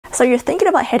So you're thinking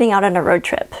about heading out on a road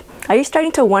trip. Are you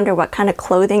starting to wonder what kind of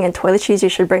clothing and toiletries you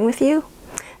should bring with you?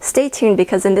 Stay tuned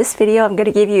because in this video I'm going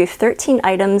to give you 13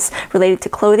 items related to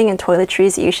clothing and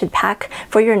toiletries that you should pack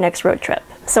for your next road trip.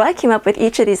 So I came up with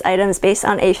each of these items based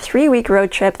on a 3-week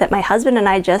road trip that my husband and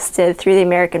I just did through the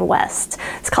American West.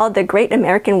 It's called the Great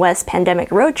American West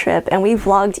Pandemic Road Trip, and we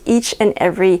vlogged each and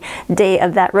every day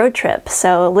of that road trip.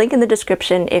 So link in the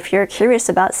description if you're curious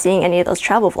about seeing any of those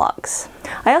travel vlogs.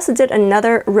 I also did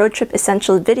another road trip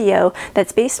essentials video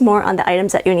that's based more on the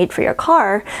items that you need for your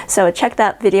car, so check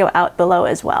that video out below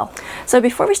as well. So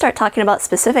before we start talking about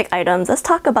specific items, let's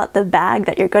talk about the bag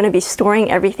that you're going to be storing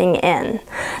everything in.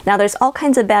 Now there's all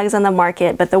kinds of bags on the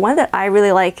market, but the one that I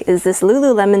really like is this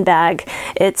Lululemon bag.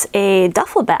 It's a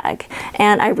duffel bag,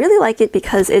 and I really like it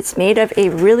because it's made of a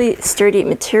really sturdy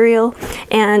material,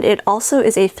 and it also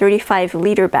is a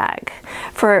 35-liter bag.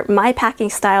 For my packing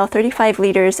style, 35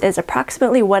 liters is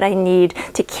approximately what I need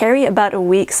to carry about a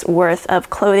week's worth of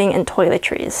clothing and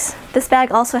toiletries. This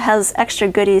bag also has extra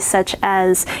goodies such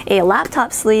as a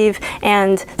laptop sleeve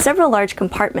and several large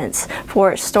compartments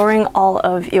for storing all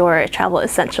of your travel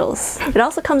essentials. It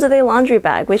also comes with a laundry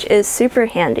bag, which is super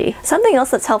handy. Something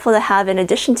else that's helpful to have in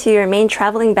addition to your main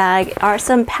traveling bag are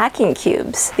some packing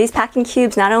cubes. These packing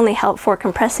cubes not only help for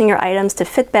compressing your items to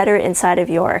fit better inside of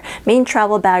your main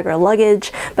travel bag or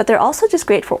luggage, but they're also just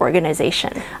great for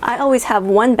organization. I always have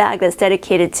one bag that's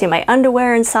dedicated to my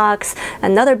underwear and socks,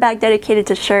 another bag dedicated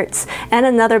to shirts, and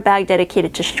another bag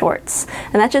dedicated to shorts.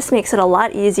 And that just makes it a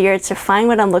lot easier to find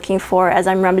what I'm looking for as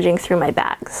I'm rummaging through my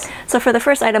bags. So for the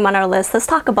first item on our list, let's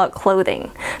talk about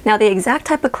clothing. Now the exact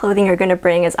type of clothing you're going to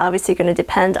bring is obviously going to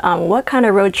depend on what kind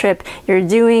of road trip you're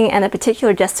doing and the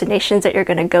particular destinations that you're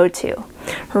going to go to.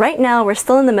 Right now, we're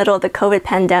still in the middle of the COVID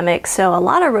pandemic, so a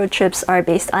lot of road trips are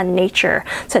based on nature,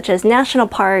 such as national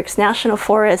parks, national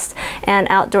forests, and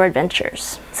outdoor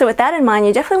adventures. So with that in mind,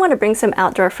 you definitely want to bring some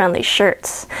outdoor-friendly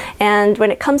shirts. And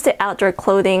when it comes to outdoor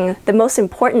clothing, the most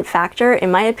important factor,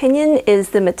 in my opinion, is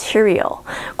the material.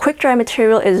 Quick-dry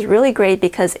material is really great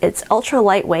because it's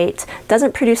ultra-lightweight,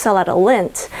 doesn't produce a lot of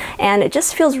lint, and it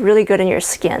just feels really good in your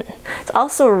skin. It's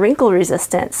also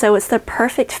wrinkle-resistant, so it's the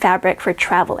perfect fabric for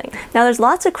traveling. Now, there's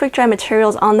lots of quick-dry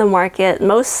materials on the market.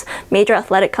 Most major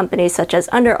athletic companies such as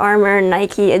Under Armour,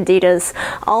 Nike, Adidas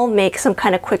all make some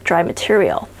kind of quick-dry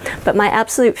material. But my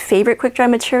absolute favorite quick-dry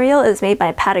material is made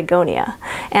by Patagonia,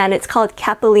 and it's called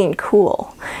Capilene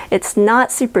Cool. It's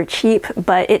not super cheap,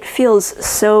 but it feels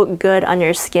so good on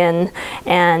your skin,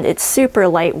 and it's super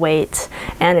lightweight,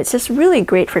 and it's just really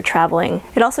great for traveling.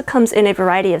 It also comes in a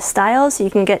variety of styles.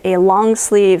 You can get a long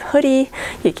sleeve hoodie,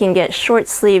 you can get short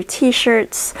sleeve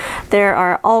t-shirts. There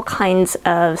are all kinds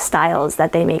of styles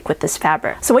that they make with this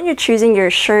fabric. So when you're choosing your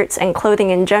shirts and clothing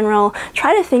in general,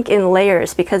 try to think in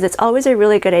layers because it's always a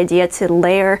really good idea to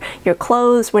layer your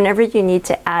clothes whenever you need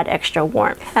to add extra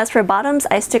warmth. As for bottoms,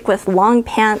 I stick with long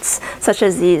pants such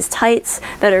as these tights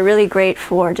that are really great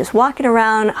for just walking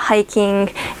around, hiking,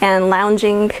 and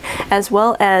lounging, as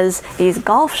well as these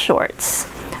golf shorts.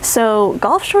 So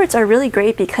golf shorts are really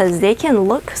great because they can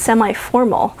look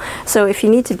semi-formal. So if you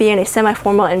need to be in a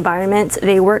semi-formal environment,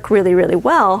 they work really, really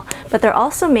well, but they're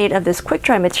also made of this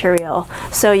quick-dry material.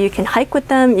 So you can hike with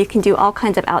them, you can do all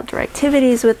kinds of outdoor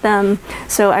activities with them.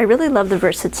 So I really love the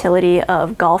versatility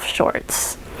of golf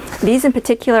shorts. These in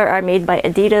particular are made by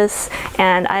Adidas,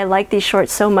 and I like these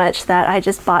shorts so much that I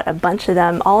just bought a bunch of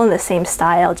them all in the same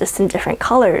style, just in different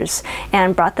colors,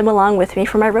 and brought them along with me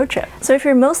for my road trip. So if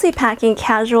you're mostly packing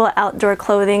casual outdoor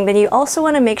clothing, then you also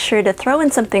want to make sure to throw in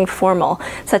something formal,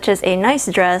 such as a nice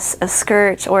dress, a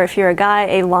skirt, or if you're a guy,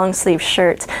 a long sleeve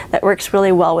shirt that works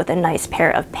really well with a nice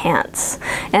pair of pants.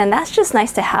 And that's just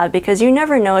nice to have because you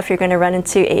never know if you're going to run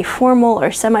into a formal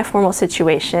or semi-formal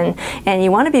situation, and you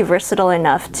want to be versatile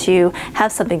enough to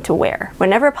have something to wear.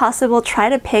 Whenever possible, try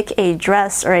to pick a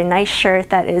dress or a nice shirt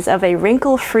that is of a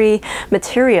wrinkle-free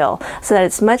material so that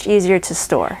it's much easier to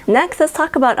store. Next, let's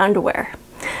talk about underwear.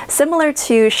 Similar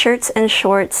to shirts and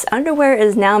shorts, underwear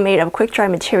is now made of quick-dry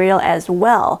material as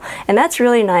well, and that's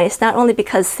really nice, not only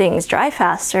because things dry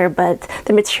faster, but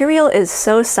the material is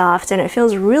so soft and it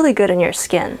feels really good on your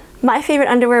skin. My favorite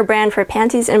underwear brand for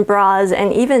panties and bras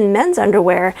and even men's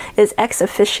underwear is Ex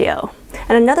Officio.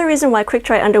 And another reason why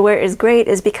quick-dry underwear is great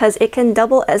is because it can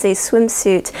double as a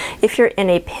swimsuit if you're in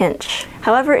a pinch.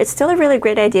 However, it's still a really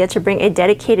great idea to bring a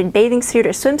dedicated bathing suit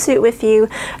or swimsuit with you,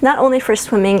 not only for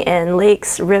swimming in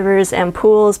lakes, rivers, and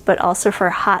pools, but also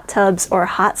for hot tubs or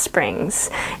hot springs.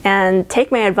 And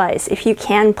take my advice, if you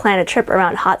can plan a trip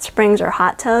around hot springs or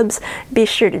hot tubs, be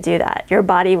sure to do that. Your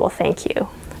body will thank you.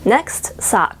 Next,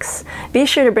 socks. Be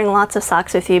sure to bring lots of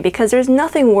socks with you because there's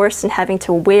nothing worse than having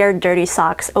to wear dirty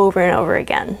socks over and over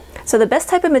again. So the best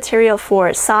type of material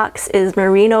for socks is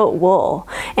merino wool.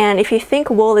 And if you think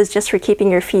wool is just for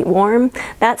keeping your feet warm,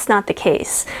 that's not the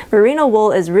case. Merino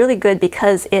wool is really good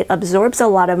because it absorbs a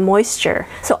lot of moisture.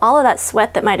 So all of that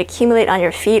sweat that might accumulate on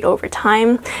your feet over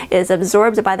time is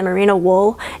absorbed by the merino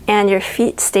wool and your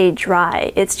feet stay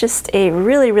dry. It's just a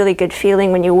really, really good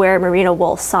feeling when you wear merino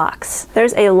wool socks.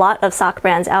 There's a lot of sock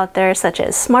brands out there such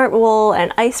as Smart Wool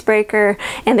and Icebreaker,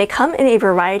 and they come in a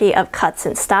variety of cuts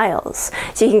and styles.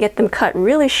 So you can get them cut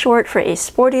really short for a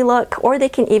sporty look, or they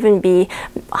can even be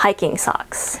hiking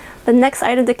socks. The next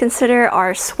item to consider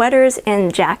are sweaters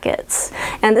and jackets.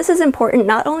 And this is important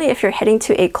not only if you're heading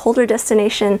to a colder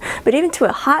destination, but even to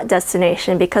a hot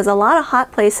destination, because a lot of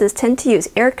hot places tend to use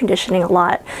air conditioning a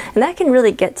lot, and that can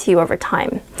really get to you over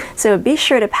time. So be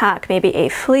sure to pack maybe a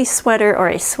fleece sweater or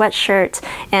a sweatshirt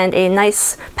and a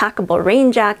nice packable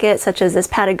rain jacket, such as this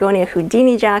Patagonia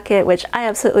Houdini jacket, which I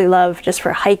absolutely love just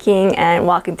for hiking and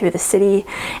walking through the city,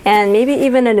 and maybe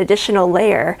even an additional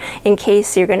layer in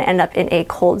case you're going to end up in a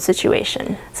cold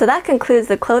situation. So that concludes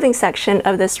the clothing section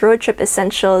of this road trip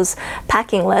essentials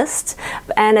packing list.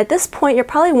 And at this point, you're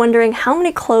probably wondering, how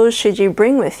many clothes should you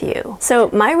bring with you? So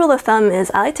my rule of thumb is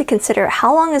I like to consider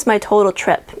how long is my total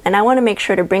trip, and I want to make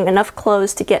sure to bring enough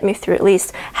clothes to get me through at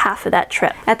least half of that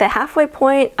trip. At the halfway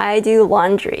point, I do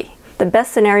laundry. The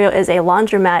best scenario is a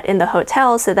laundromat in the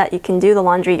hotel so that you can do the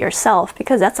laundry yourself,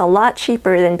 because that's a lot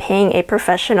cheaper than paying a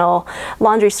professional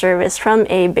laundry service from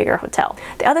a bigger hotel.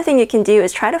 The other thing you can do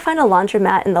is try to find a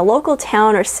laundromat in the local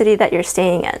town or city that you're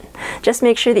staying in. Just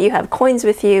make sure that you have coins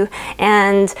with you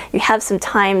and you have some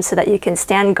time so that you can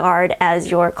stand guard as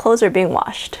your clothes are being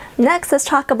washed. Next, let's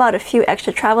talk about a few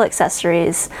extra travel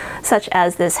accessories, such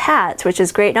as this hat, which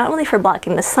is great not only for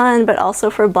blocking the sun, but also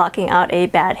for blocking out a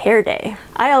bad hair day.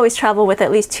 I always travel with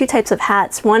at least two types of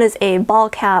hats. One is a ball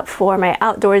cap for my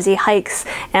outdoorsy hikes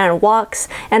and walks,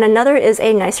 and another is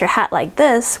a nicer hat like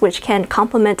this, which can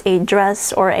complement a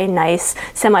dress or a nice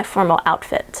semi-formal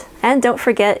outfit. And don't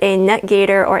forget a neck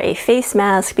gaiter or a face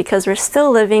mask, because we're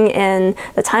still living in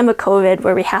the time of COVID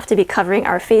where we have to be covering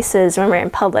our faces when we're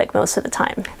in public most of the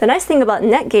time. The nice thing about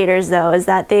neck gaiters though is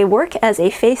that they work as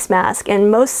a face mask in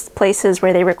most places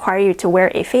where they require you to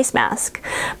wear a face mask,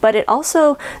 but it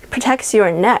also protects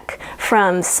your neck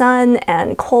from sun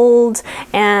and cold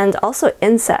and also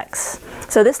insects.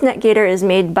 So this neck gaiter is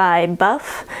made by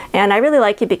Buff, and I really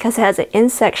like it because it has an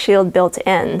insect shield built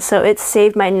in. So it's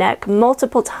saved my neck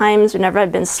multiple times whenever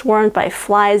I've been swarmed by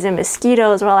flies and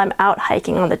mosquitoes while I'm out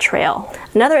hiking on the trail.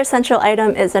 Another essential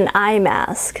item is an eye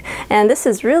mask, and this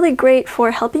is really great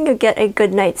for helping you get a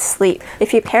good night's sleep.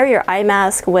 If you pair your eye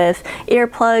mask with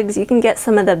earplugs, you can get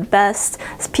some of the best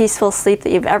peaceful sleep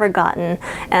that you've ever gotten.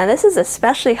 And this is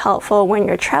especially helpful when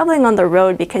you're traveling on the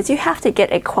road, because you have to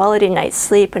get a quality night's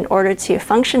sleep in order to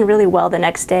function really well the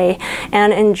next day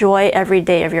and enjoy every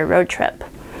day of your road trip.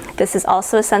 This is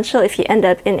also essential if you end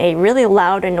up in a really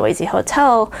loud and noisy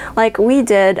hotel like we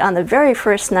did on the very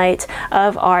first night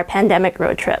of our pandemic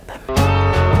road trip.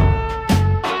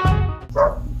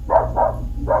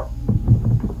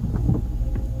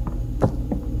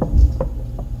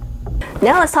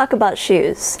 Now let's talk about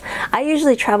shoes. I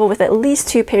usually travel with at least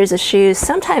 2 pairs of shoes,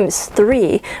 sometimes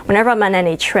 3, whenever I'm on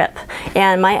any trip.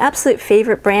 And my absolute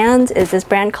favorite brand is this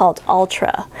brand called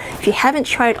Altra. If you haven't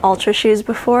tried Altra shoes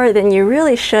before, then you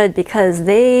really should, because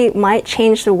they might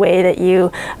change the way that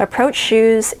you approach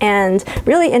shoes and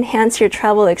really enhance your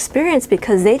travel experience,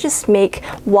 because they just make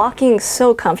walking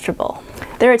so comfortable.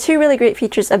 There are 2 really great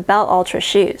features about Altra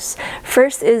shoes.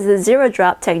 First is the zero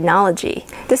drop technology.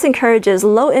 This encourages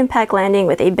low impact landing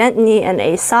with a bent knee and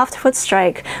a soft foot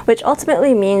strike, which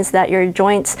ultimately means that your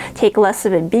joints take less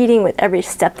of a beating with every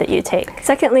step that you take.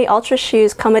 Secondly, Altra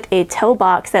shoes come with a toe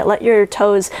box that let your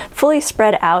toes fully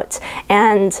spread out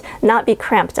and not be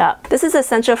cramped up. This is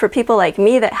essential for people like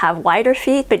me that have wider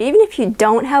feet, but even if you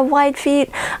don't have wide feet,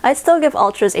 I'd still give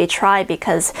Altras a try,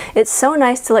 because it's so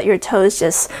nice to let your toes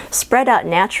just spread out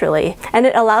naturally, and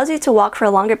it allows you to walk for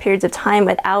longer periods of time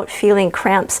without feeling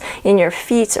cramps in your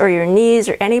feet or your knees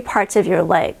or any parts of your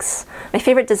legs. My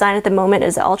favorite design at the moment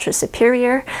is the Ultra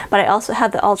Superior, but I also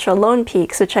have the Ultra Lone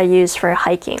Peaks, which I use for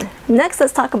hiking. Next,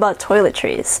 let's talk about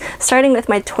toiletries, starting with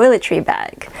my toiletry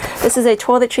bag. This is a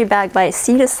toiletry bag by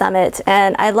Sea to Summit,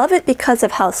 and I love it because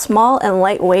of how small and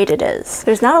lightweight it is.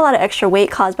 There's not a lot of extra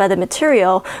weight caused by the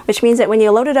material, which means that when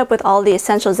you load it up with all the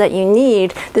essentials that you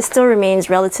need, this still remains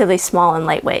relatively small and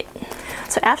lightweight.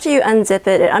 So after you unzip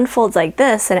it, it unfolds like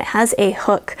this, and it has a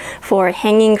hook for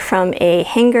hanging from a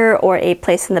hanger or a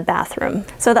place in the bathroom.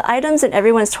 So the items in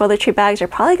everyone's toiletry bags are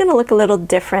probably going to look a little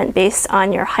different based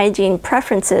on your hygiene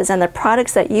preferences and the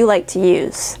products that you like to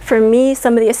use. For me,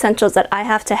 some of the essentials that I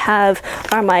have to have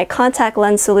are my contact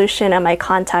lens solution and my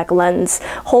contact lens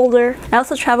holder. I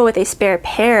also travel with a spare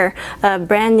pair of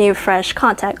brand new fresh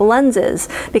contact lenses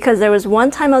because there was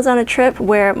one time I was on a trip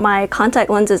where my contact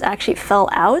lenses actually fell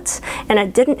out and I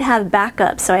didn't have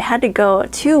backup, so I had to go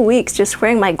 2 weeks just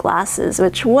wearing my glasses,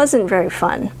 which wasn't very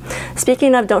fun.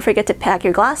 Speaking of, don't forget to pack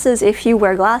your glasses if you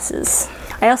wear glasses.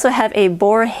 I also have a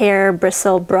boar hair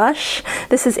bristle brush.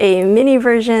 This is a mini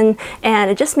version and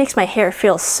it just makes my hair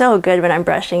feel so good when I'm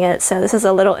brushing it. So this is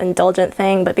a little indulgent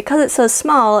thing, but because it's so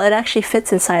small, it actually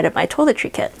fits inside of my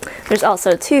toiletry kit. There's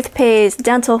also toothpaste,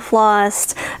 dental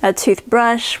floss, a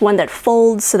toothbrush, one that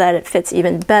folds so that it fits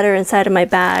even better inside of my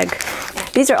bag.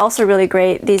 These are also really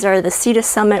great. These are the Sea to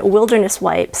Summit Wilderness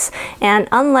wipes, and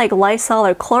unlike Lysol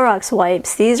or Clorox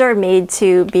wipes, these are made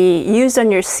to be used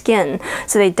on your skin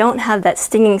so they don't have that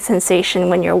stinging sensation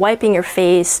when you're wiping your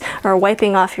face or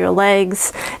wiping off your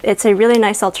legs. It's a really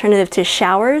nice alternative to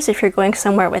showers if you're going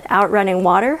somewhere without running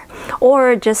water,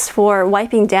 or just for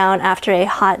wiping down after a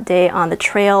hot day on the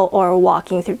trail or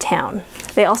walking through town.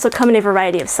 They also come in a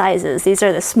variety of sizes. These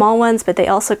are the small ones, but they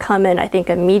also come in, I think,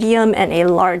 a medium and a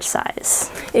large size.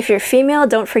 If you're female,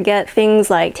 don't forget things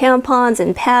like tampons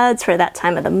and pads for that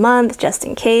time of the month, just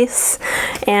in case.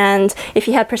 And if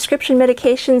you have prescription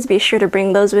medications, be sure to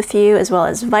bring those with you, as well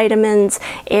as vitamins,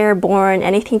 airborne,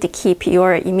 anything to keep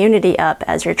your immunity up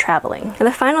as you're traveling. And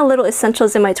the final little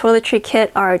essentials in my toiletry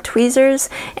kit are tweezers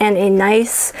and a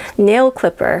nice nail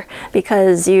clipper,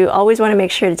 because you always want to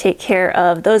make sure to take care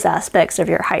of those aspects of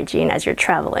your hygiene as you're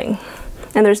traveling.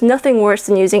 And there's nothing worse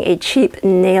than using a cheap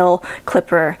nail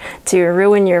clipper to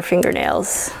ruin your fingernails.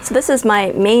 So this is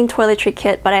my main toiletry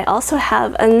kit, but I also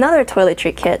have another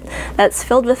toiletry kit that's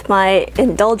filled with my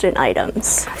indulgent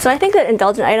items. So I think that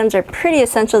indulgent items are pretty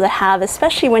essential to have,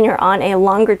 especially when you're on a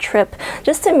longer trip,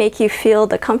 just to make you feel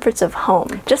the comforts of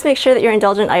home. Just make sure that your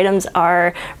indulgent items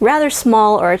are rather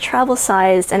small or travel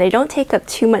sized and they don't take up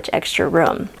too much extra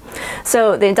room.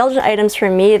 So the indulgent items for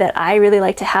me that I really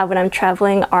like to have when I'm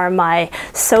traveling are my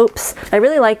soaps. I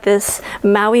really like this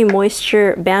Maui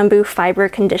Moisture Bamboo Fiber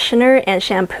Conditioner and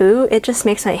Shampoo. It just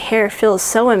makes my hair feel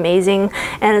so amazing,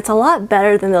 and it's a lot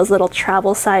better than those little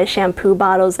travel size shampoo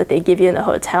bottles that they give you in the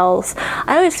hotels.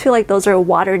 I always feel like those are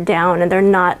watered down and they're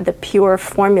not the pure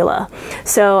formula.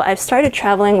 So I've started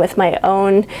traveling with my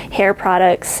own hair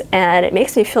products and it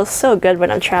makes me feel so good when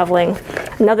I'm traveling.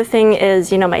 Another thing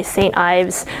is, you know, my St.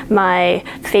 Ives, my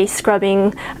face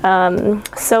scrubbing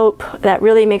soap that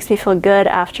really makes me feel good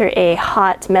after a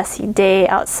hot, messy day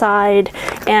outside.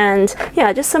 And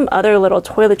yeah, just some other little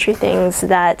toiletry things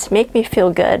that make me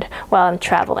feel good while I'm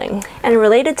traveling. And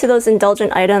related to those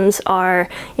indulgent items are,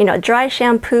 you know, dry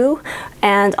shampoo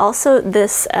and also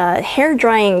this hair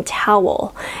drying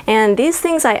towel. And these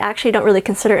things I actually don't really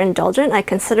consider indulgent. I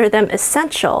consider them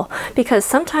essential because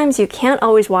sometimes you can't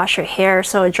always wash your hair,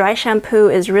 so a dry shampoo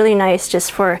is really nice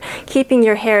just for keeping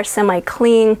your hair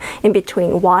semi-clean in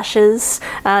between washes.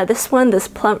 This one, this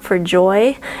Plump for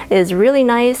Joy, is really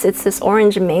nice. It's this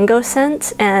orange mango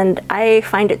scent and I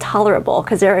find it tolerable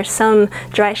because there are some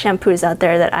dry shampoos out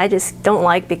there that I just don't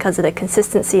like because of the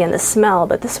consistency and the smell,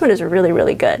 but this one is really,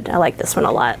 really good. I like this one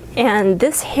a lot. And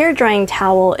this hair drying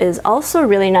towel is also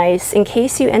really nice in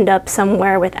case you end up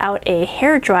somewhere without a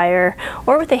hair dryer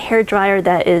or with a hair dryer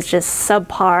that is just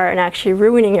subpar and actually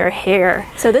ruining your hair.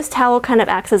 So this towel kind of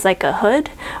acts as like a hood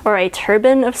or a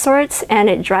turban of sorts, and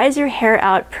it dries your hair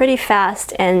out pretty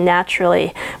fast and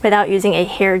naturally without using a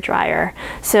hair dryer.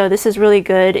 So this is really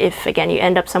good if, again, you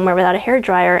end up somewhere without a hair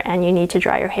dryer and you need to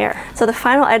dry your hair. So the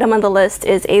final item on the list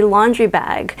is a laundry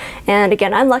bag. And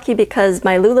again, I'm lucky because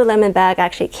my Lululemon bag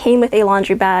actually came with a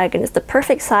laundry bag and it's the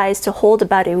perfect size to hold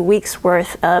about a week's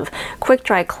worth of quick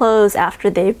dry clothes after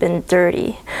they've been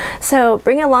dirty. So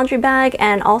bring a laundry bag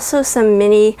and also some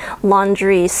mini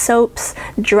laundry soaps,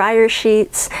 dryer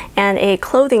sheets, and a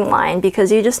clothing line,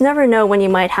 because you just never know when you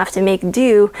might have to make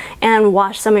do and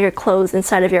wash some of your clothes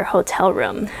inside of your hotel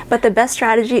room. But the best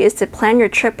strategy is to plan your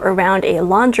trip around a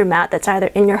laundromat that's either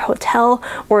in your hotel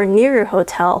or near your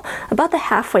hotel, about the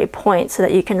halfway point, so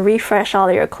that you can refresh all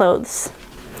of your clothes.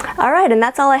 Alright, and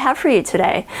that's all I have for you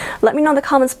today. Let me know in the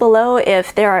comments below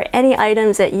if there are any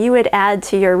items that you would add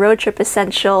to your road trip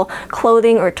essential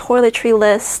clothing or toiletry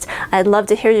list. I'd love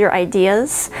to hear your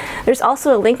ideas. There's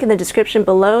also a link in the description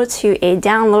below to a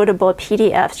downloadable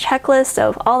PDF checklist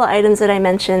of all the items that I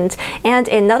mentioned and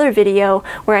another video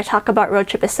where I talk about road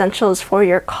trip essentials for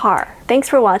your car. Thanks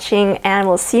for watching, and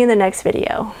we'll see you in the next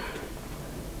video.